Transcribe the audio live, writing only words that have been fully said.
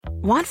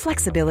Want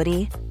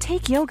flexibility?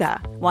 Take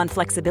yoga. Want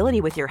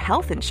flexibility with your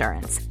health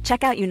insurance?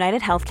 Check out United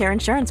Healthcare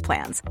Insurance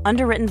Plans.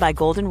 Underwritten by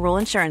Golden Rule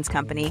Insurance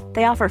Company,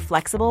 they offer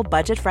flexible,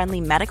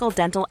 budget-friendly medical,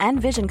 dental, and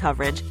vision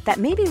coverage that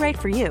may be right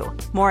for you.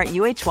 More at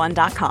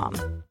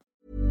uh1.com.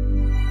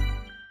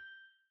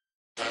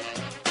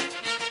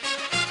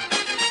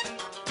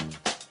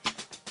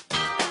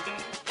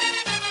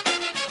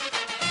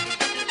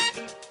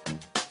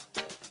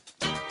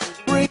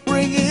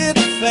 Bring it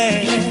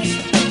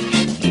fast.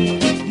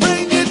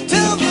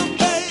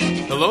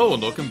 Hello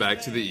and welcome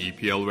back to the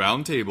EPL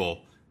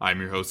Roundtable.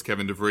 I'm your host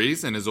Kevin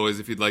DeVries, and as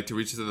always, if you'd like to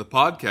reach us at the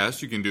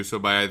podcast, you can do so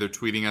by either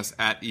tweeting us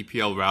at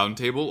EPL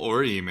Roundtable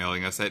or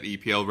emailing us at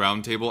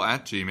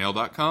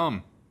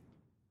eplroundtable@gmail.com.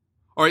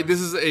 Alright, this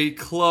is a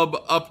club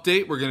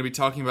update. We're going to be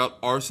talking about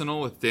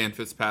Arsenal with Dan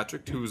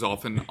Fitzpatrick, who's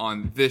often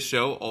on this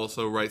show,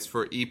 also writes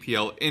for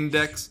EPL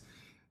Index.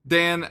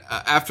 Dan,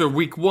 after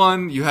week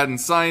one, you hadn't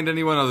signed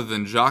anyone other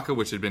than Xhaka,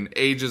 which had been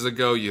ages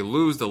ago. You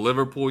lose to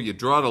Liverpool, you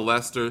draw to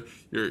Leicester,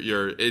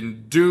 you're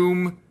in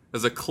doom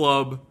as a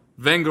club,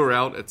 Wenger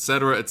out,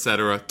 etc.,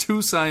 etc. 2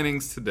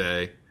 signings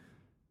today.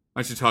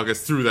 Why don't you talk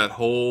us through that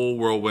whole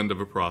whirlwind of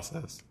a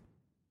process?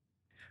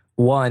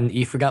 1,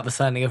 you forgot the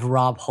signing of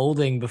Rob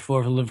Holding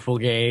before the Liverpool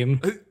game.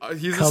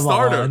 He's Come a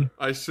starter. on.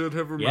 I should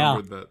have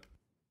remembered that.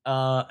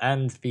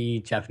 And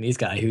the Japanese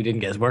guy who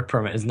didn't get his work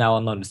permit is now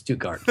on loan to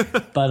Stuttgart.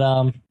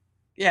 But,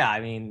 yeah, I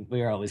mean,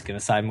 we were always going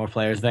to sign more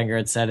players. Wenger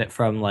had said it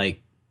from,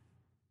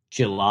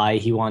 July.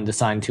 He wanted to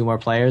sign 2 more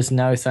players.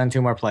 Now he signed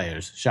 2 more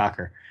players.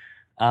 Shocker.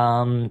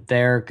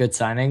 They're good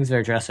signings. They're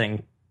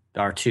addressing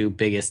our 2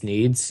 biggest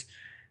needs.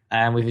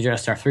 And we've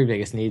addressed our 3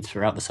 biggest needs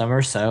throughout the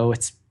summer. So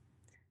it's,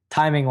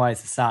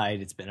 timing-wise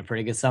aside, it's been a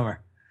pretty good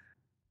summer.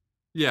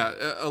 Yeah,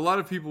 a lot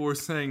of people were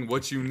saying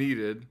what you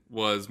needed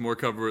was more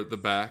cover at the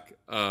back,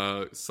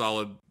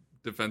 solid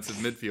defensive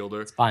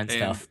midfielder. It's fine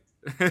stuff.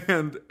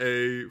 And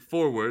a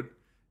forward.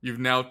 You've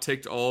now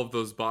ticked all of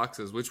those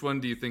boxes. Which one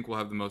do you think will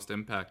have the most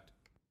impact?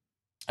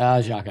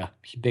 Xhaka,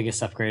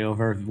 biggest upgrade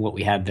over what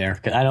we had there.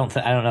 I don't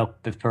know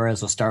if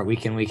Perez will start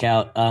week in, week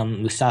out.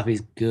 Mustafi's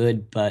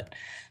good, but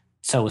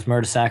so was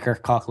Mertesacker.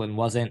 Coughlin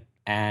wasn't,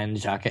 and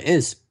Xhaka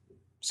is.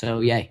 So,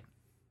 yay.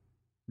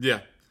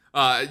 Yeah.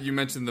 You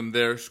mentioned them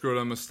there.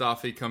 Shkodran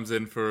Mustafi comes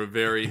in for a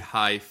very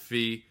high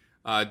fee.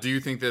 Do you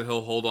think that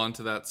he'll hold on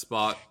to that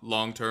spot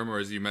long term, or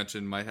as you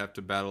mentioned, might have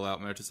to battle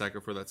out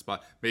Mertesacker for that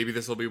spot? Maybe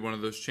this will be one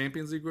of those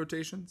Champions League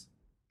rotations?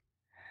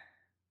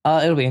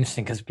 It'll be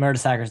interesting because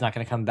Mertesacker's not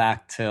going to come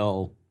back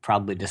till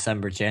probably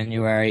December,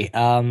 January.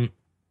 I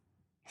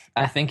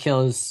think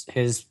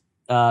his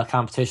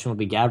competition will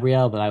be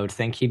Gabriel, but I would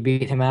think he'd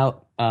beat him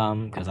out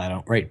because I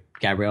don't rate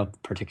Gabriel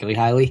particularly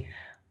highly.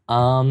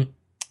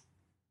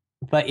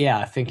 But yeah,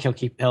 I think he'll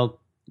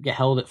get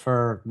held it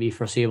for the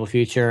foreseeable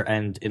future,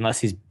 and unless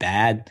he's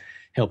bad,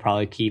 he'll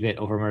probably keep it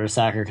over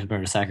Mertesacker because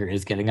Mertesacker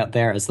is getting up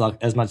there as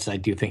much as I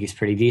do think he's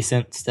pretty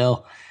decent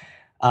still.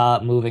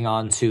 Moving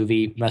on to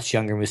the much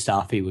younger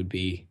Mustafi would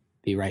be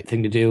the right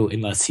thing to do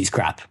unless he's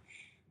crap.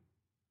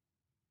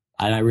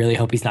 And I really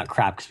hope he's not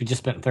crap because we just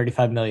spent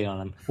 $35 million on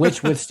him,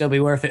 which would still be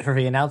worth it for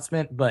the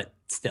announcement, but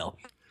still.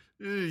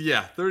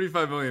 Yeah,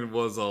 $35 million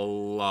was a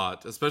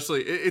lot.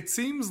 Especially, it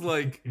seems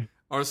like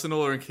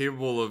Arsenal are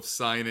incapable of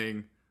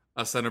signing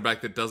a center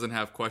back that doesn't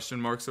have question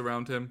marks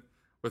around him.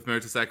 With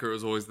Mertesacker, it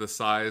was always the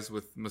size.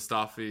 With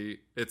Mustafi,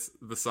 it's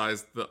the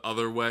size the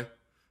other way.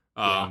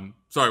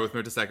 Sorry, with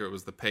Mertesacker, it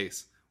was the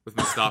pace. With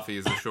Mustafi,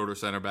 is a shorter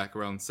center back,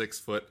 around 6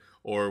 foot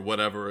or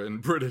whatever in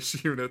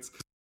British units.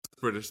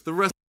 British, the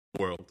rest of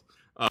the world.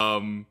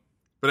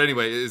 But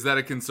anyway, is that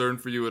a concern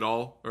for you at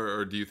all,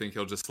 or do you think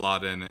he'll just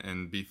slot in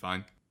and be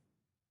fine?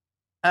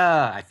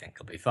 I think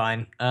he'll be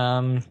fine.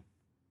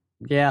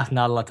 Yeah,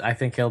 not a lot. I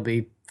think he'll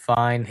be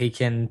fine. He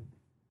can.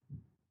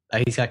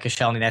 He's got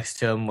Koscielny next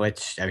to him,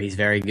 which he's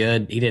very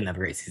good. He didn't have a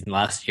great season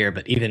last year,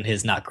 but even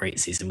his not great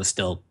season was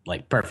still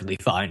perfectly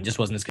fine. Just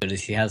wasn't as good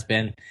as he has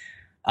been.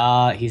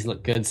 He's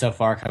looked good so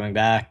far coming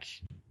back.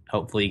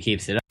 Hopefully he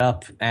keeps it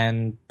up,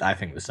 and I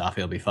think Mustafi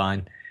will be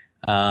fine.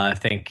 I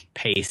think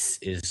pace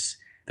is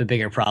the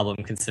bigger problem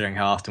considering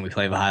how often we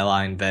play the high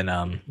line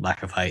than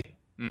lack of height.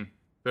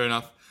 Fair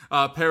enough.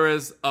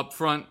 Perez up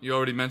front, you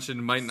already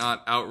mentioned, might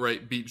not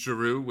outright beat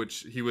Giroud,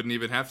 which he wouldn't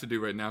even have to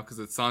do right now because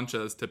it's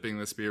Sanchez tipping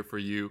the spear for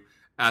you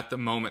at the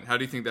moment. How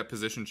do you think that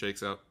position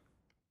shakes out?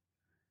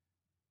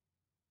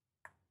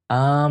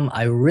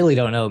 I really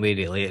don't know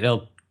immediately.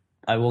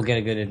 I will get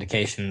a good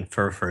indication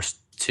for first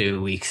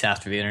 2 weeks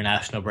after the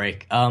international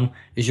break.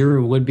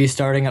 Giroud would be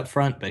starting up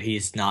front, but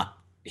he's not.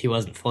 He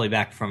wasn't fully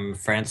back from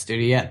France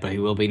duty yet, but he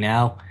will be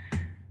now.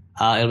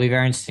 It'll be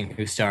very interesting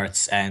who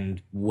starts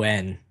and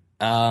when.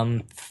 I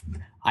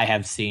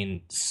have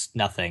seen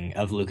nothing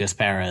of Lucas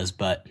Perez,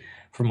 but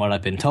from what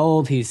I've been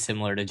told, he's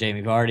similar to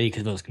Jamie Vardy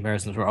because those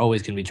comparisons were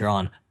always going to be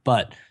drawn,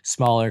 but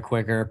smaller,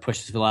 quicker,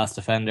 pushes the last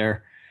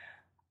defender.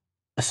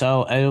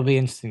 So it'll be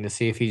interesting to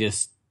see if he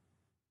just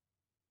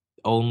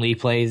only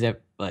plays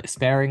it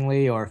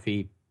sparingly or if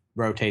he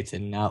rotates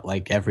in and out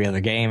like every other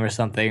game or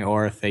something,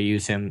 or if they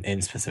use him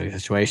in specific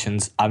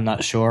situations. I'm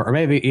not sure. Or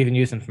maybe even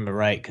use him from the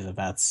right, because if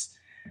that's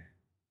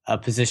a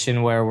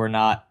position where we're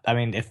not. I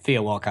mean, if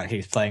Theo Walcott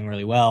keeps playing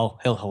really well,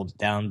 he'll hold it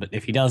down. But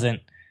if he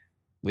doesn't,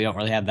 we don't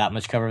really have that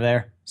much cover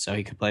there, so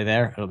he could play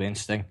there. It'll be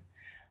interesting.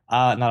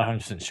 Not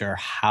 100% sure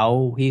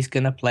how he's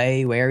going to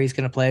play, where he's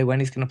going to play, when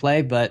he's going to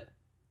play, but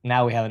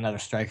now we have another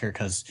striker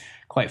because,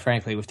 quite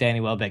frankly, with Danny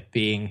Welbeck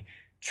being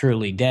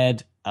truly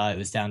dead, it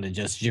was down to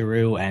just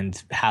Giroud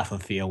and half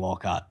of Theo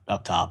Walcott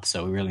up top,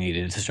 so we really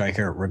needed a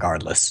striker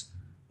regardless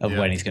of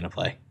when he's going to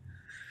play.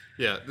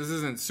 Yeah, this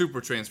isn't super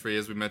transfer-y.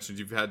 As we mentioned,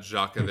 you've had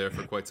Xhaka there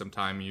for quite some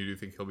time, and you do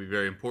think he'll be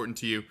very important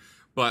to you.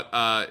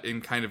 But in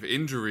kind of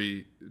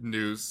injury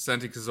news,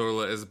 Santi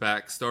Cazorla is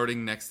back,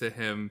 starting next to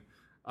him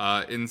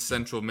in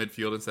central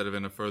midfield instead of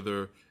in a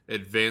further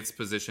advanced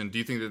position. Do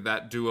you think that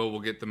that duo will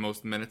get the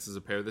most minutes as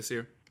a pair this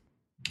year?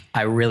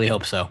 I really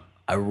hope so.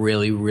 I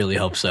really, really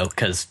hope so,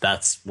 because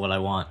that's what I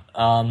want.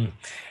 And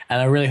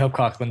I really hope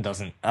Coughlin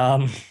doesn't.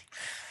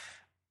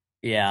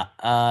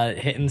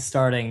 Hitting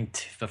starting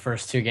the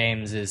first two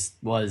games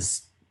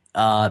was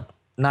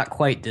not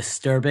quite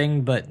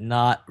disturbing, but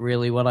not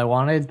really what I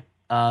wanted.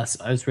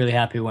 So I was really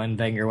happy when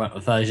Wenger went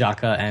with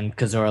Xhaka and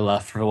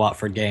Cazorla for the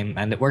Watford game,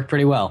 and it worked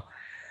pretty well.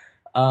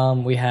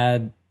 We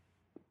had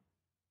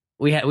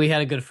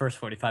a good first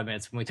 45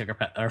 minutes when we took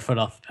our foot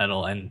off the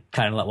pedal and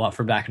kind of let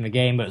Watford back in the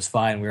game, but it was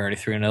fine. We were already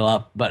 3-0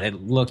 up, but it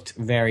looked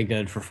very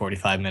good for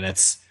 45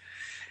 minutes.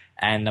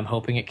 And I'm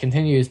hoping it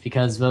continues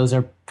because those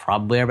are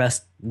probably our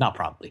best, not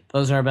probably,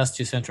 those are our best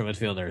two central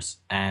midfielders.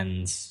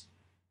 And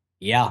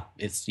yeah,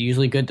 it's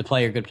usually good to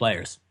play your good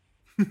players.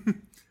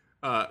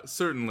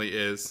 Certainly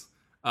is.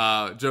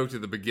 Joked at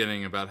the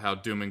beginning about how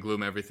doom and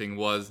gloom everything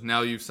was.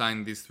 Now you've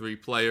signed these three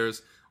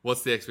players.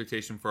 What's the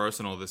expectation for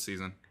Arsenal this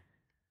season?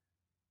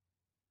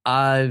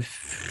 I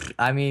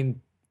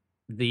mean,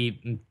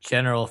 the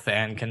general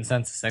fan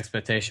consensus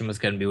expectation was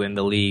going to be win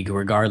the league,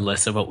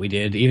 regardless of what we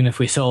did. Even if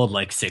we sold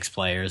like 6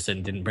 players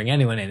and didn't bring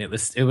anyone in, it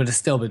would have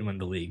still been win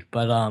the league.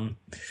 But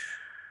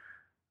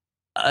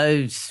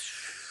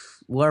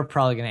we're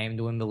probably going to aim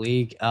to win the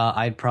league.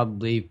 I'd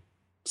probably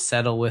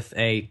settle with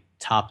a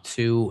top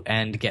 2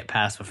 and get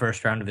past the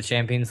first round of the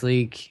Champions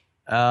League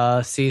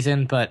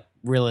season, but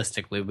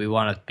realistically, we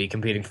want to be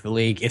competing for the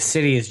league. If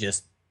City is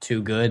just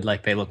too good,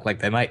 like they look like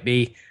they might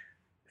be,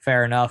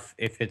 fair enough.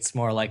 If it's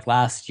more like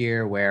last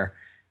year, where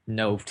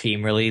no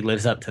team really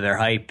lives up to their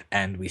hype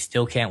and we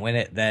still can't win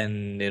it,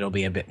 then it'll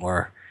be a bit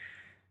more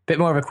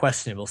of a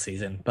questionable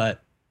season.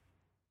 But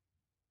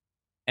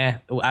we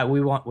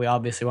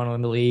obviously want to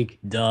win the league.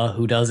 Duh,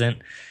 who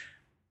doesn't?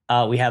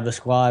 We have the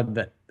squad,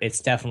 but we're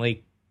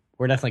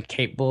definitely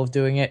capable of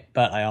doing it,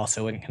 but I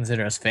also wouldn't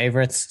consider us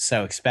favorites.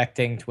 So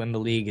expecting to win the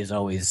league is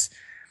always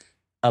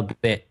a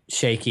bit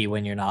shaky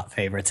when you're not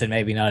favorites, and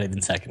maybe not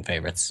even second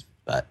favorites.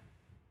 But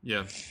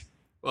yeah,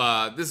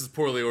 this is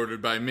poorly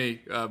ordered by me,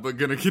 but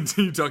going to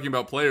continue talking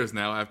about players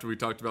now after we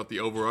talked about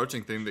the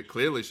overarching thing that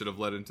clearly should have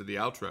led into the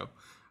outro.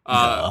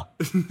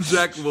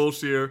 Jack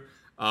Wilshere,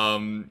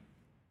 one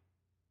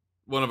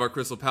of our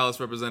Crystal Palace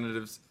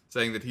representatives,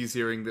 saying that he's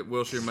hearing that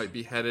Wilshere might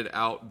be headed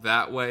out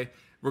that way.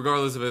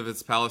 Regardless of if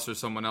it's Palace or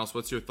someone else,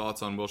 what's your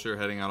thoughts on Wilshere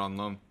heading out on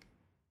loan?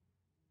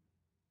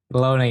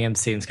 Loaning him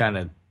seems kind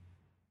of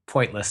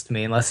pointless to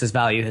me, unless his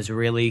value has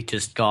really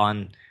just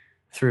gone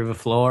through the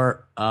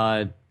floor.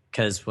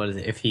 Because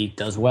if he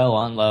does well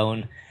on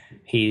loan,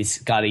 he's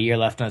got a year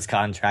left on his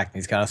contract, and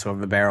he's got us over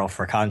the barrel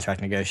for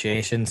contract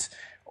negotiations.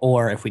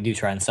 Or if we do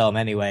try and sell him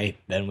anyway,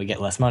 then we get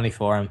less money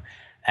for him.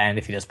 And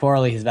if he does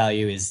poorly, his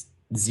value is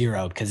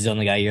 0 because he's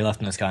only got a year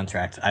left on his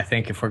contract. I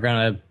think if we're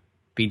gonna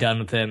be done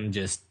with him,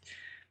 just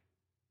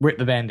rip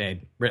the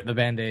Band-Aid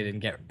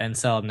and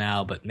sell him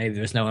now, but maybe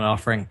there's no one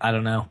offering. I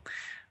don't know.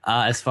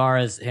 As far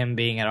as him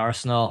being at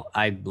Arsenal,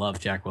 I love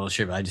Jack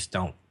Wilshere, but I just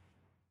don't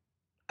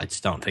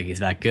think he's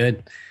that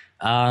good.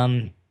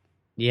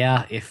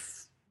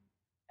 If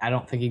I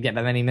don't think he'd get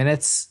that many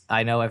minutes.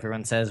 I know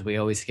everyone says we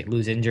always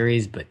lose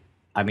injuries, but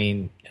I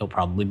mean, he'll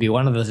probably be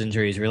one of those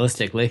injuries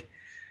realistically.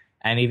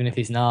 And even if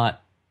he's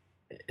not,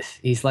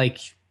 he's like,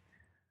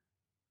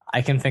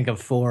 I can think of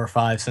 4 or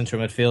 5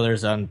 central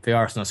midfielders on the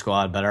Arsenal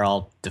squad that are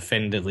all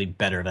definitively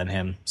better than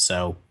him.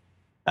 So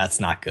that's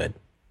not good.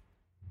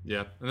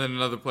 Yeah, and then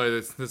another player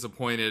that's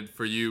disappointed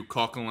for you,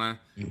 Coquelin.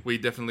 We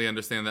definitely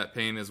understand that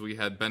pain, as we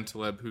had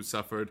Bentaleb, who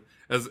suffered.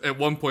 As at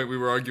one point we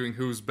were arguing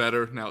who's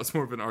better. Now it's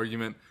more of an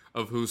argument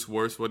of who's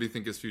worse. What do you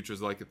think his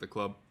future's like at the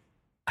club?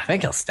 I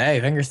think he'll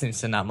stay. Wenger seems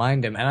to not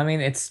mind him. And I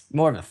mean, it's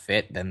more of a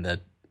fit than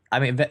the... I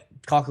mean,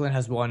 Coquelin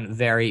has one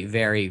very,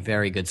 very,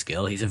 very good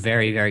skill. He's a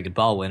very, very good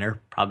ball winner.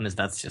 Problem is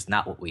that's just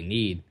not what we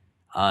need.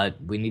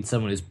 We need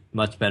someone who's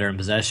much better in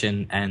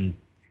possession. And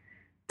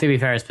to be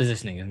fair, his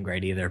positioning isn't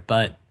great either.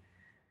 But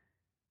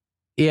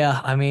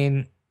yeah, I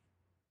mean,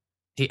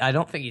 I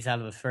don't think he's out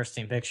of the first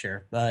team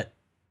picture, but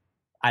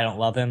I don't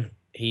love him.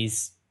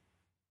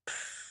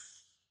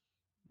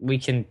 We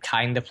can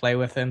kind of play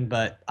with him,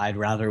 but I'd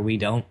rather we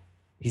don't.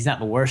 He's not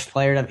the worst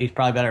player. He's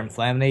probably better than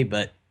Flamini,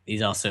 but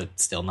he's also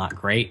still not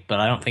great, but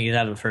I don't think he's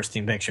out of the first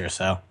team picture,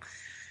 so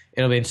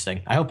it'll be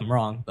interesting. I hope I'm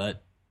wrong,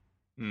 but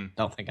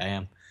don't think I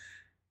am.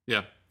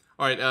 Yeah.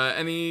 All right.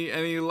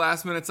 Any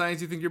last minute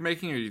signings you think you're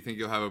making, or do you think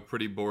you'll have a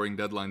pretty boring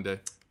deadline day?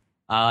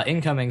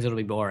 Incomings, it'll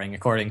be boring,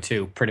 according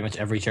to pretty much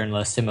every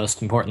journalist, and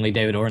most importantly,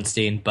 David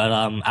Ornstein. But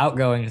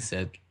outgoings,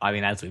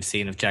 as we've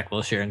seen of Jack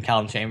Wilshere and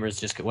Callum Chambers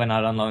just went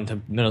out on loan to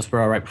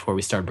Middlesbrough right before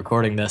we started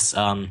recording this.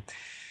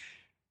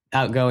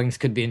 Outgoings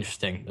could be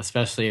interesting,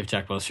 especially if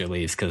Jack Wilshere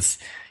leaves, because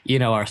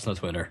Arsenal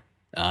Twitter.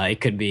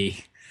 It could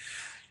be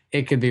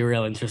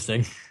real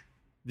interesting.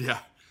 Yeah.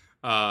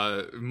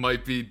 It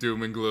might be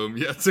doom and gloom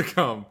yet to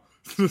come,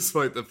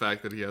 despite the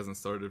fact that he hasn't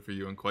started for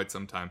you in quite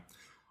some time.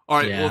 All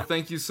right, Well,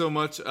 thank you so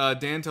much.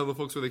 Dan, tell the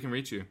folks where they can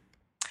reach you.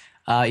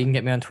 You can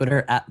get me on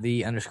Twitter at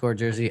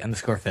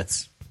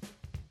 @the_jersey_fits.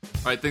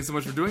 All right, thanks so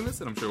much for doing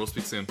this, and I'm sure we'll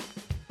speak soon.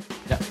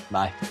 Yeah,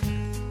 bye.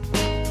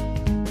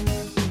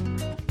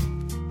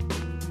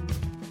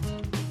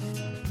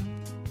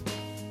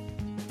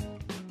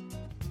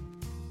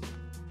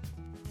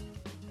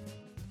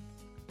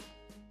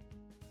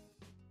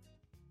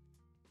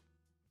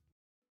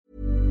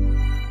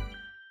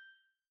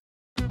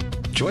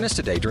 Join us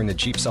today during the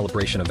Jeep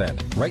Celebration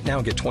event. Right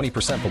now, get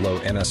 20% below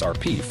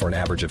MSRP for an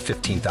average of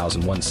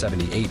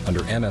 $15,178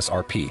 under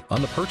MSRP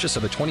on the purchase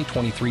of a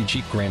 2023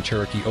 Jeep Grand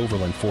Cherokee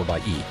Overland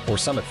 4xE or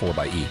Summit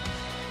 4xE.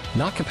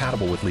 Not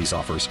compatible with lease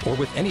offers or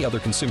with any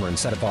other consumer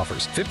incentive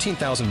offers.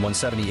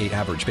 $15,178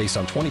 average based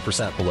on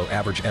 20% below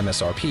average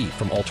MSRP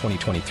from all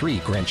 2023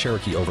 Grand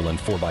Cherokee Overland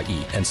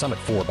 4xE and Summit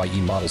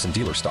 4xE models in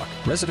dealer stock.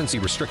 Residency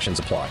restrictions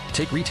apply.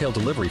 Take retail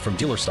delivery from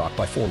dealer stock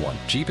by 4/1.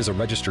 Jeep is a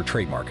registered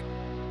trademark.